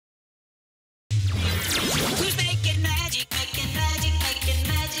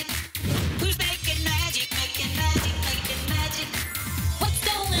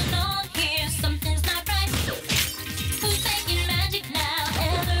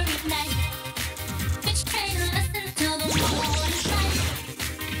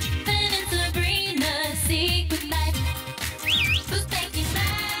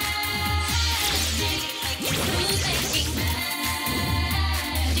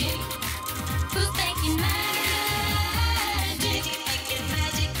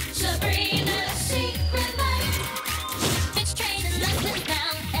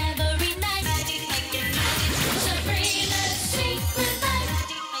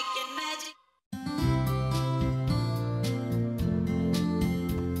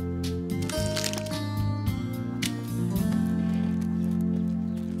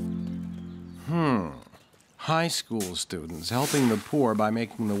high school students helping the poor by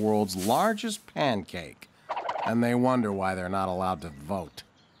making the world's largest pancake. And they wonder why they're not allowed to vote.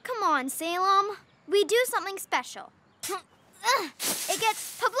 Come on, Salem. We do something special. It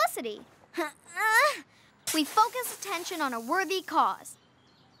gets publicity. We focus attention on a worthy cause.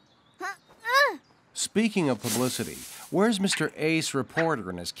 Speaking of publicity, where's Mr. Ace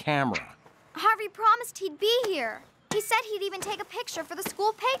reporter and his camera? Harvey promised he'd be here. He said he'd even take a picture for the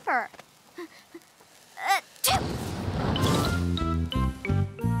school paper.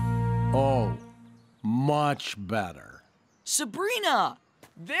 Oh, much better. Sabrina!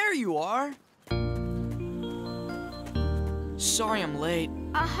 There you are. Sorry I'm late.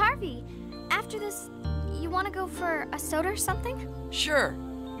 Harvey, after this, you want to go for a soda or something? Sure,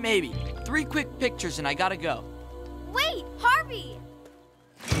 maybe. 3 quick pictures and I gotta go. Wait, Harvey!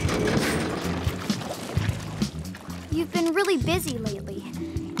 You've been really busy lately,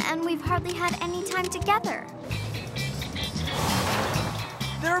 and we've hardly had any time together.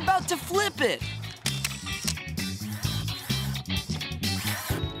 They're about to flip it.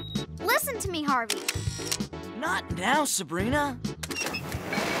 Listen to me, Harvey. Not now, Sabrina.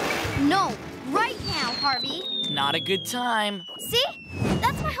 No, right now, Harvey. Not a good time. See?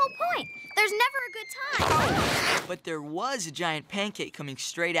 That's my whole point. There's never a good time. But there was a giant pancake coming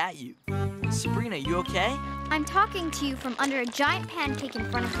straight at you. Sabrina, you okay? I'm talking to you from under a giant pancake in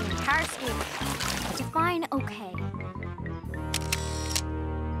front of the entire school. Define okay.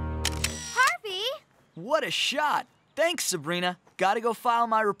 Harvey! What a shot. Thanks, Sabrina. Gotta go file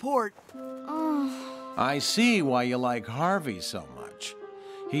my report. Oh. I see why you like Harvey so much.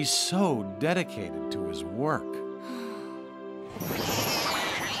 He's so dedicated to his work.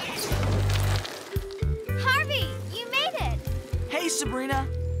 Harvey, you made it! Hey, Sabrina.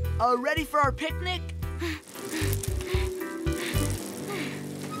 Ready for our picnic?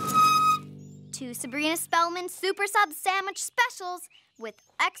 2 Sabrina Spellman Super Sub Sandwich Specials with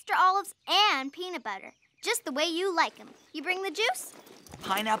extra olives and peanut butter. Just the way you like them. You bring the juice?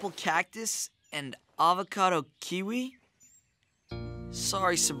 Pineapple cactus and avocado kiwi?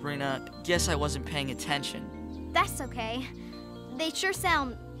 Sorry, Sabrina. Guess I wasn't paying attention. That's okay. They sure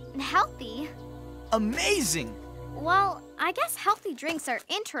sound healthy. Amazing! Well, I guess healthy drinks are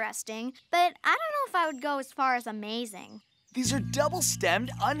interesting, but I don't know if I would go as far as amazing. These are double-stemmed,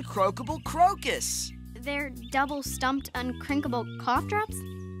 uncroakable crocus. They're double-stumped, uncrinkable cough drops?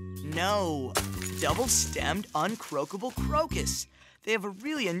 No, double-stemmed, uncroakable crocus. They have a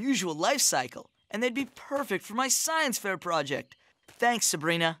really unusual life cycle, and they'd be perfect for my science fair project. Thanks,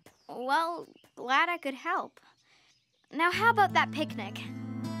 Sabrina. Well, glad I could help. Now, how about that picnic?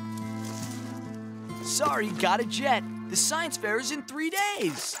 Sorry, got a jet. The science fair is in 3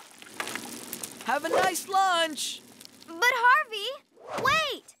 days. Have a nice lunch. But Harvey,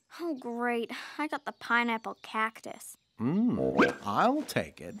 wait! Oh, great. I got the pineapple cactus. I'll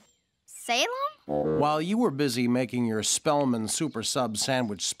take it. Salem? While you were busy making your Spellman Super Sub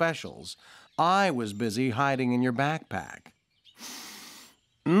Sandwich Specials, I was busy hiding in your backpack.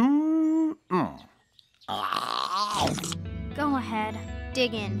 Go ahead.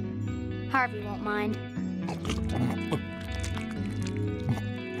 Dig in. Harvey won't mind.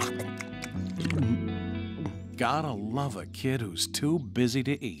 Gotta love a kid who's too busy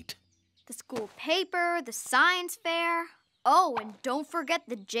to eat. The school paper, the science fair. Oh, and don't forget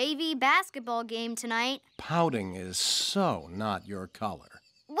the JV basketball game tonight. Pouting is so not your color.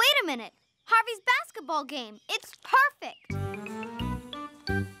 Wait a minute. Harvey's basketball game. It's perfect.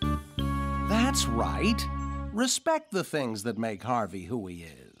 That's right. Respect the things that make Harvey who he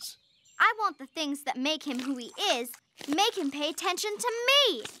is. I want the things that make him who he is, make him pay attention to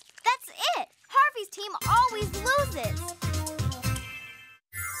me. That's it. Harvey's team always loses.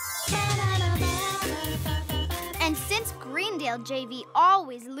 And since Greendale JV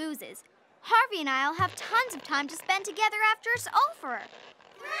always loses, Harvey and I'll have tons of time to spend together after it's over.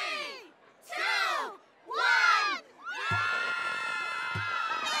 3, 2,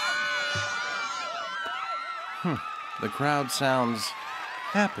 1. The crowd sounds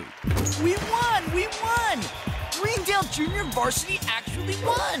happy. We won! We won! Greendale Junior Varsity actually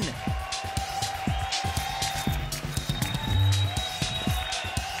won!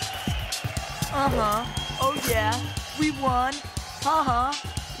 Oh yeah, we won.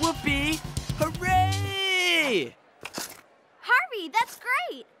 Whoopee! Hooray! Harvey, that's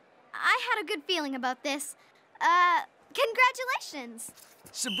great. I had a good feeling about this. Congratulations.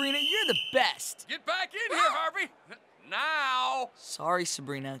 Sabrina, you're the best. Get back in here, Harvey. Now. Sorry,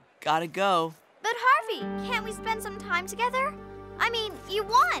 Sabrina. Gotta go. But Harvey, can't we spend some time together? I mean, you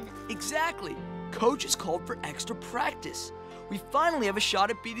won. Exactly. Coach has called for extra practice. We finally have a shot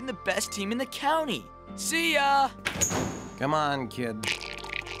at beating the best team in the county. See ya! Come on, kid.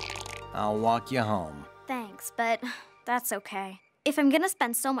 I'll walk you home. Thanks, but that's okay. If I'm gonna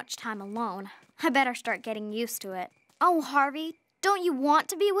spend so much time alone, I better start getting used to it. Oh, Harvey, don't you want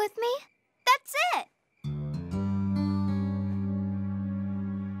to be with me? That's it!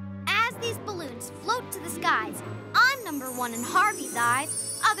 As these balloons float to the skies, I'm number one in Harvey's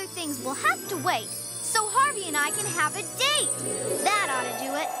eyes. Other things will have to wait, so Harvey and I can have a date. That ought to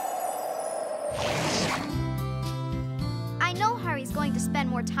do it. I know Harvey's going to spend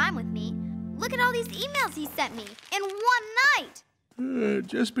more time with me. Look at all these emails he sent me in one night.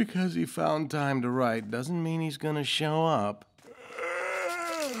 Just because he found time to write doesn't mean he's gonna show up.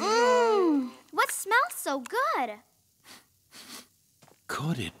 What smells so good?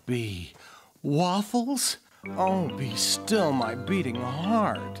 Could it be waffles? Oh, be still my beating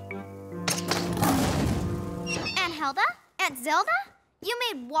heart. Aunt Hilda? Aunt Zelda? You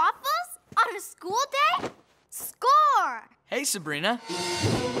made waffles on a school day? Score! Hey, Sabrina.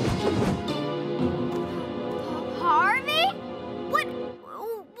 Harvey? What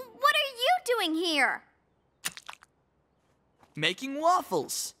are you doing here? Making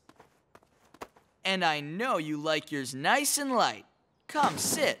waffles. And I know you like yours nice and light. Come,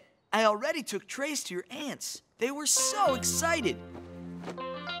 sit. I already took trays to your aunts. They were so excited.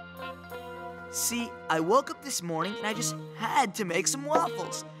 See, I woke up this morning and I just had to make some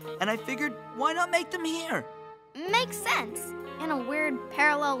waffles. And I figured, why not make them here? Makes sense. In a weird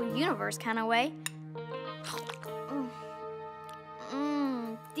parallel universe kind of way.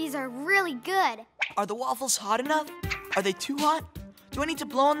 These are really good. Are the waffles hot enough? Are they too hot? Do I need to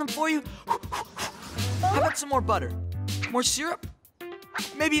blow on them for you? How about some more butter? More syrup?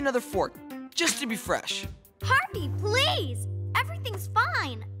 Maybe another fork, just to be fresh. Harvey, please! Everything's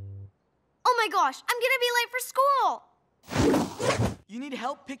fine. Oh my gosh, I'm gonna be late for school. You need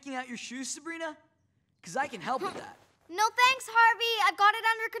help picking out your shoes, Sabrina? Because I can help with that. No thanks, Harvey. I've got it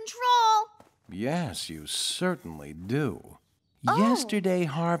under control. Yes, you certainly do. Oh. Yesterday,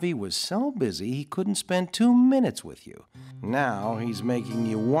 Harvey was so busy he couldn't spend 2 minutes with you. Now he's making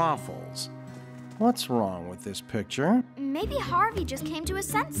you waffles. What's wrong with this picture? Maybe Harvey just came to his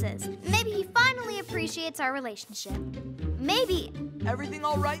senses. Maybe he finally appreciates our relationship. Maybe... Everything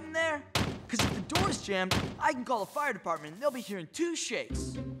all right in there? Because if the door's jammed, I can call the fire department and they'll be here in 2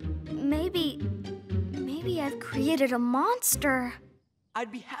 shakes. Maybe I've created a monster.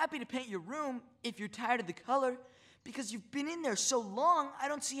 I'd be happy to paint your room if you're tired of the color. Because you've been in there so long, I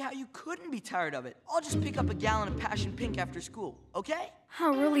don't see how you couldn't be tired of it. I'll just pick up a gallon of passion pink after school, okay?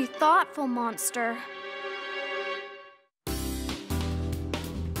 A really thoughtful monster.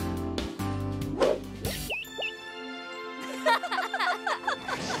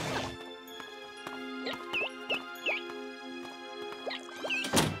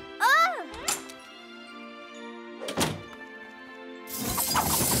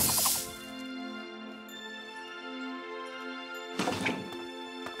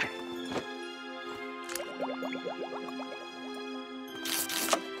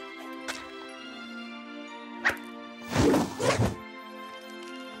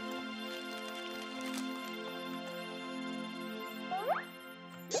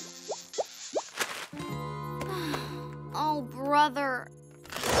 Oh, brother.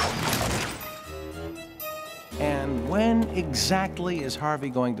 And when exactly is Harvey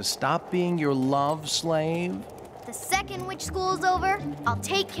going to stop being your love slave? The second witch school's over, I'll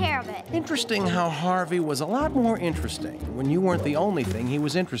take care of it. Interesting how Harvey was a lot more interesting when you weren't the only thing he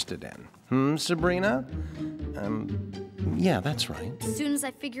was interested in. Sabrina? Yeah, that's right. As soon as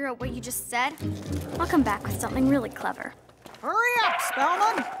I figure out what you just said, I'll come back with something really clever. Hurry up,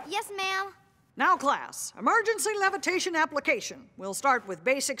 Spellman! Yes, ma'am. Now, class, emergency levitation application. We'll start with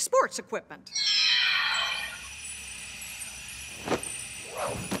basic sports equipment.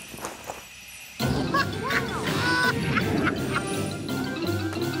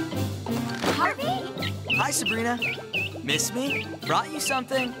 Harvey? Hi, Sabrina. Miss me? Brought you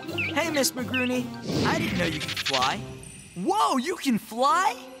something? Hey, Miss McGrooney. I didn't know you could fly. Whoa, you can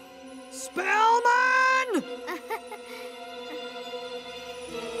fly? Spellman!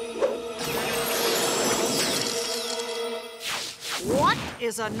 What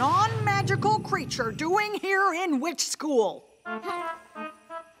is a non-magical creature doing here in witch school?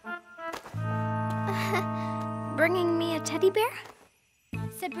 Bringing me a teddy bear?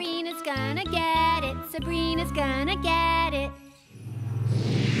 Sabrina's gonna get it. Sabrina's gonna get it.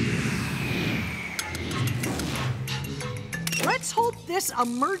 Let's hope this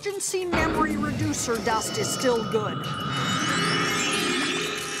emergency memory reducer dust is still good.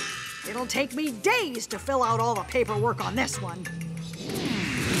 It'll It'll take me days to fill out all the paperwork on this one.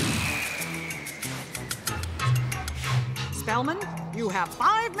 Spellman, you have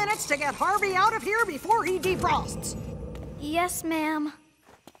 5 minutes to get Harvey out of here before he defrosts. Yes, ma'am.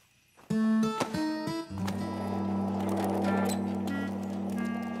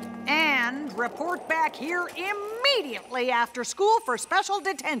 And report back here immediately after school for special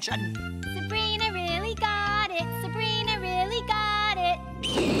detention. Sabrina really got it. Sabrina really got it.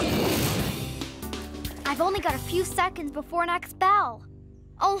 I've only got a few seconds before next bell.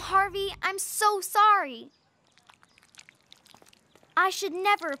 Oh, Harvey, I'm so sorry. I should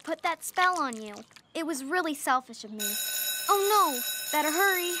never have put that spell on you. It was really selfish of me. Oh no, better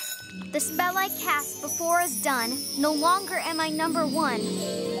hurry. The spell I cast before is done. No longer am I number 1.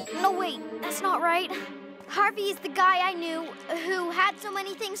 No, wait, that's not right. Harvey is the guy I knew who had so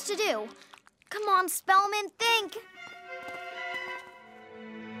many things to do. Come on, Spellman, think.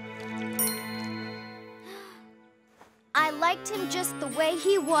 I liked him just the way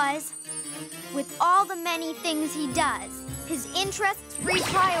he was, with all the many things he does. His interests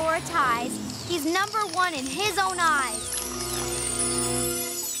reprioritized. He's number 1 in his own eyes.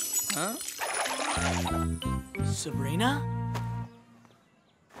 Huh? Sabrina?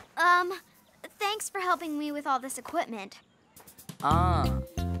 Thanks for helping me with all this equipment.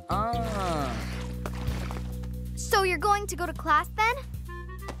 So you're going to go to class then?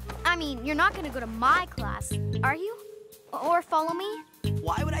 I mean, you're not going to go to my class, are you? Or follow me?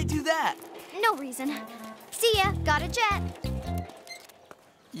 Why would I do that? No reason. See ya, got a jet.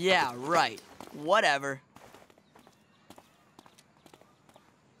 Yeah, right. Whatever.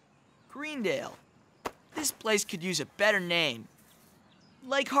 Greendale. This place could use a better name.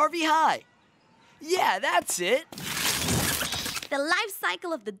 Like Harvey High. Yeah, that's it. The life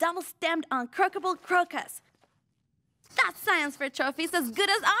cycle of the double-stemmed uncroakable crocus. That science fair trophy is as good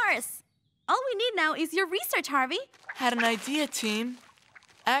as ours. All we need now is your research, Harvey. Had an idea, team.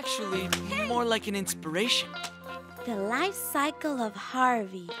 Actually, more like an inspiration. The life cycle of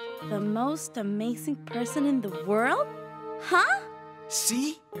Harvey, the most amazing person in the world? Huh?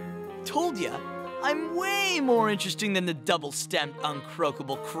 See? Told ya. I'm way more interesting than the double-stemmed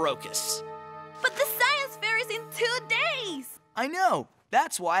uncroakable crocus. But the science fair is in 2 days. I know.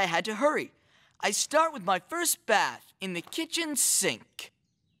 That's why I had to hurry. I start with my first bath in the kitchen sink.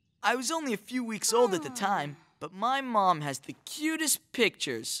 I was only a few weeks old at the time, but my mom has the cutest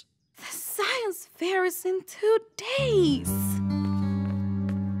pictures. The science fair is in 2 days.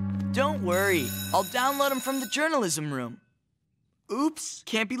 Don't worry. I'll download them from the journalism room. Oops,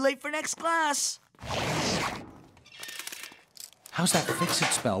 can't be late for next class. How's that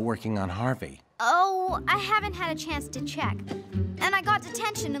fix-it spell working on Harvey? Oh, I haven't had a chance to check. And I got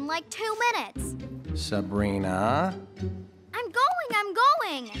detention in like 2 minutes. Sabrina? I'm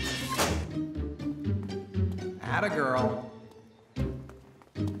going. Atta girl.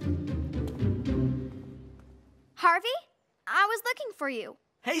 Harvey? I was looking for you.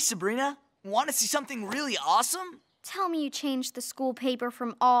 Hey, Sabrina. Want to see something really awesome? Tell me you changed the school paper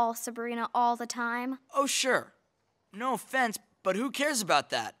from all Sabrina all the time. Oh, sure. No offense, but who cares about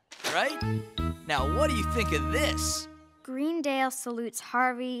that, right? Now, what do you think of this? Greendale salutes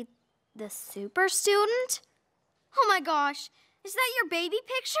Harvey, the super student? Oh my gosh, is that your baby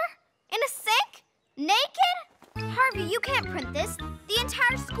picture? In a sink? Naked? Harvey, you can't print this. The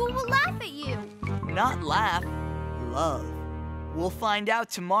entire school will laugh at you. Not laugh, love. We'll find out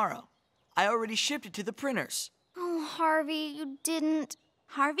tomorrow. I already shipped it to the printers. Oh, Harvey, you didn't.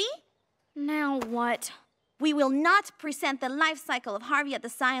 Harvey? Now what? We will not present the life cycle of Harvey at the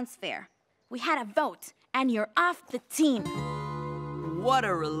science fair. We had a vote, and you're off the team. What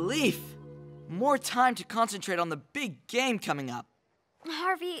a relief. More time to concentrate on the big game coming up.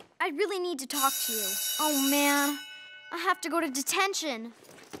 Harvey, I really need to talk to you. Oh, man. I have to go to detention.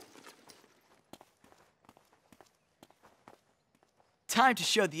 Time to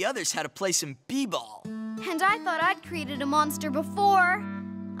show the others how to play some b-ball. And I thought I'd created a monster before.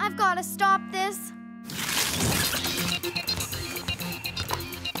 I've got to stop this.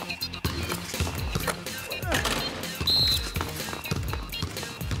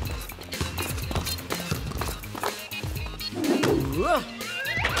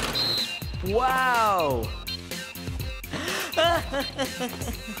 Wow!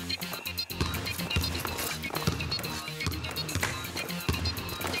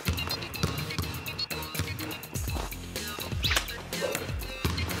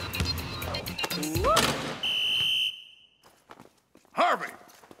 Harvey,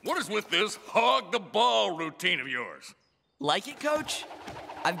 what is with this hog the ball routine of yours? Like it, Coach?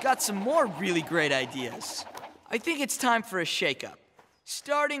 I've got some more really great ideas. I think it's time for a shakeup.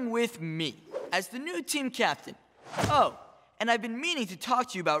 starting with me as the new team captain. Oh, and I've been meaning to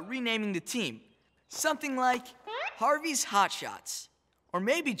talk to you about renaming the team. Something like Harvey's Hot Shots. Or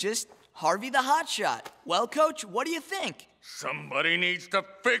maybe just Harvey the Hot Shot. Well, Coach, what do you think? Somebody needs to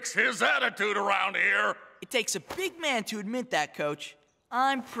fix his attitude around here. It takes a big man to admit that, Coach.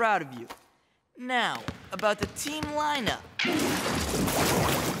 I'm proud of you. Now, about the team lineup.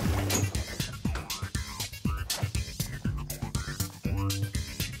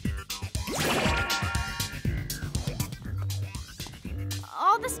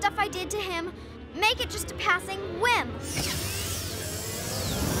 All the stuff I did to him, make it just a passing whim.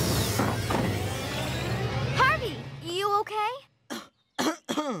 Harvey, you okay?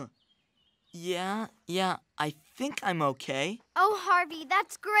 Yeah, I think I'm okay. Oh, Harvey,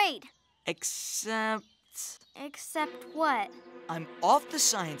 that's great. Except what? I'm off the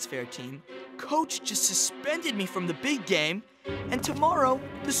science fair team, Coach just suspended me from the big game, and tomorrow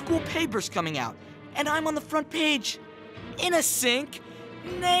the school paper's coming out, and I'm on the front page, in a sink,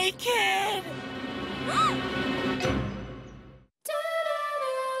 naked!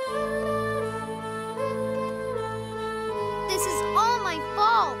 This is all my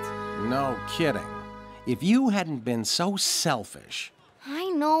fault. No kidding. If you hadn't been so selfish I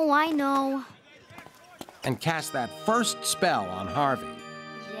know. and cast that first spell on Harvey,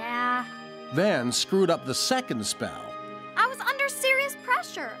 Yeah. then screwed up the second spell, I was under serious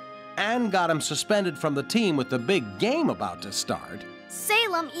pressure. and got him suspended from the team with the big game about to start,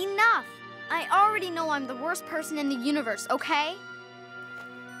 Salem, enough. I already know I'm the worst person in the universe, okay?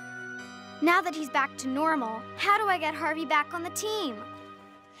 Now that he's back to normal, how do I get Harvey back on the team?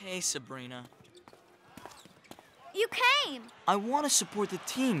 Hey, Sabrina. You came. I want to support the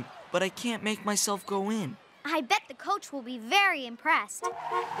team, but I can't make myself go in. I bet the coach will be very impressed. The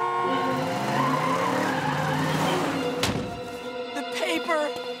paper!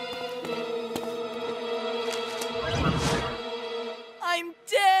 I'm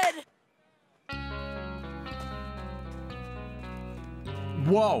dead!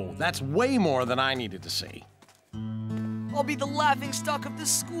 whoa, that's way more than I needed to see. I'll be the laughingstock of the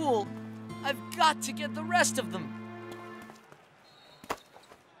school. I've got to get the rest of them.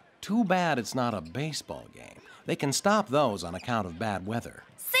 Too bad it's not a baseball game. They can stop those on account of bad weather.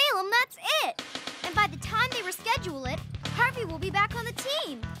 Salem, that's it. And by the time they reschedule it, Harvey will be back on the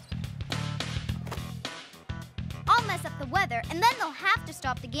team. I'll mess up the weather, and then they'll have to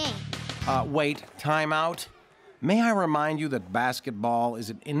stop the game. Wait, time out. May I remind you that basketball is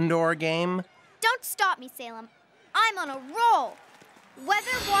an indoor game? Don't stop me, Salem. I'm on a roll.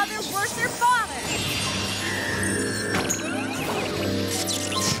 Weather, water, worse, or bother.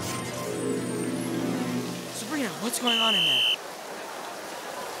 Sabrina, what's going on in there?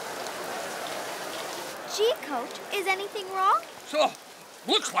 Gee, Coach, is anything wrong? So,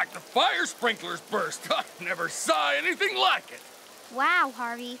 looks like the fire sprinklers burst. I never saw anything like it. Wow,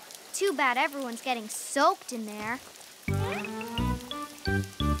 Harvey. Too bad everyone's getting soaked in there.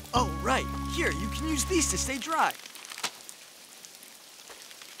 Oh, right. Here, you can use these to stay dry.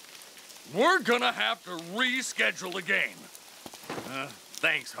 We're gonna have to reschedule the game.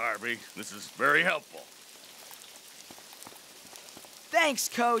 Thanks, Harvey. This is very helpful. Thanks,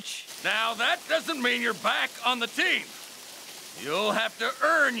 Coach. Now, that doesn't mean you're back on the team. You'll have to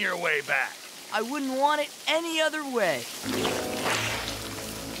earn your way back. I wouldn't want it any other way.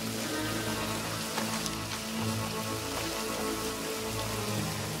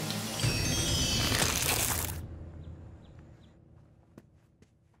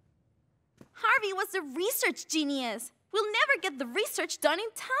 Harvey was a research genius. We'll never get the research done in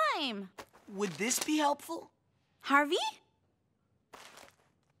time. Would this be helpful? Harvey?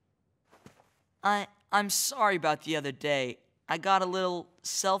 I'm sorry about the other day. I got a little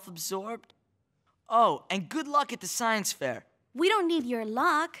self-absorbed. Oh, and good luck at the science fair. We don't need your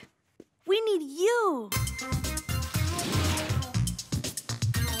luck. We need you.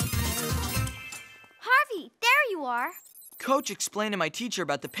 Harvey, there you are. Coach explained to my teacher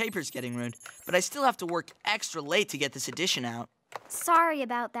about the papers getting ruined, but I still have to work extra late to get this edition out. Sorry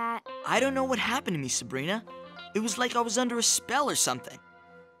about that. I don't know what happened to me, Sabrina. It was like I was under a spell or something.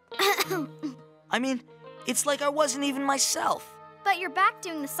 I mean, it's like I wasn't even myself. But you're back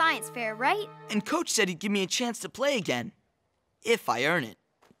doing the science fair, right? And Coach said he'd give me a chance to play again, if I earn it.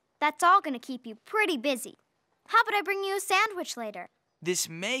 That's all gonna keep you pretty busy. How about I bring you a sandwich later? This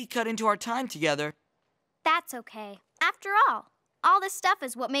may cut into our time together. That's okay. After all this stuff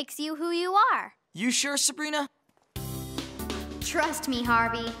is what makes you who you are. You sure, Sabrina? Trust me,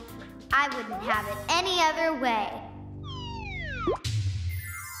 Harvey. I wouldn't have it any other way.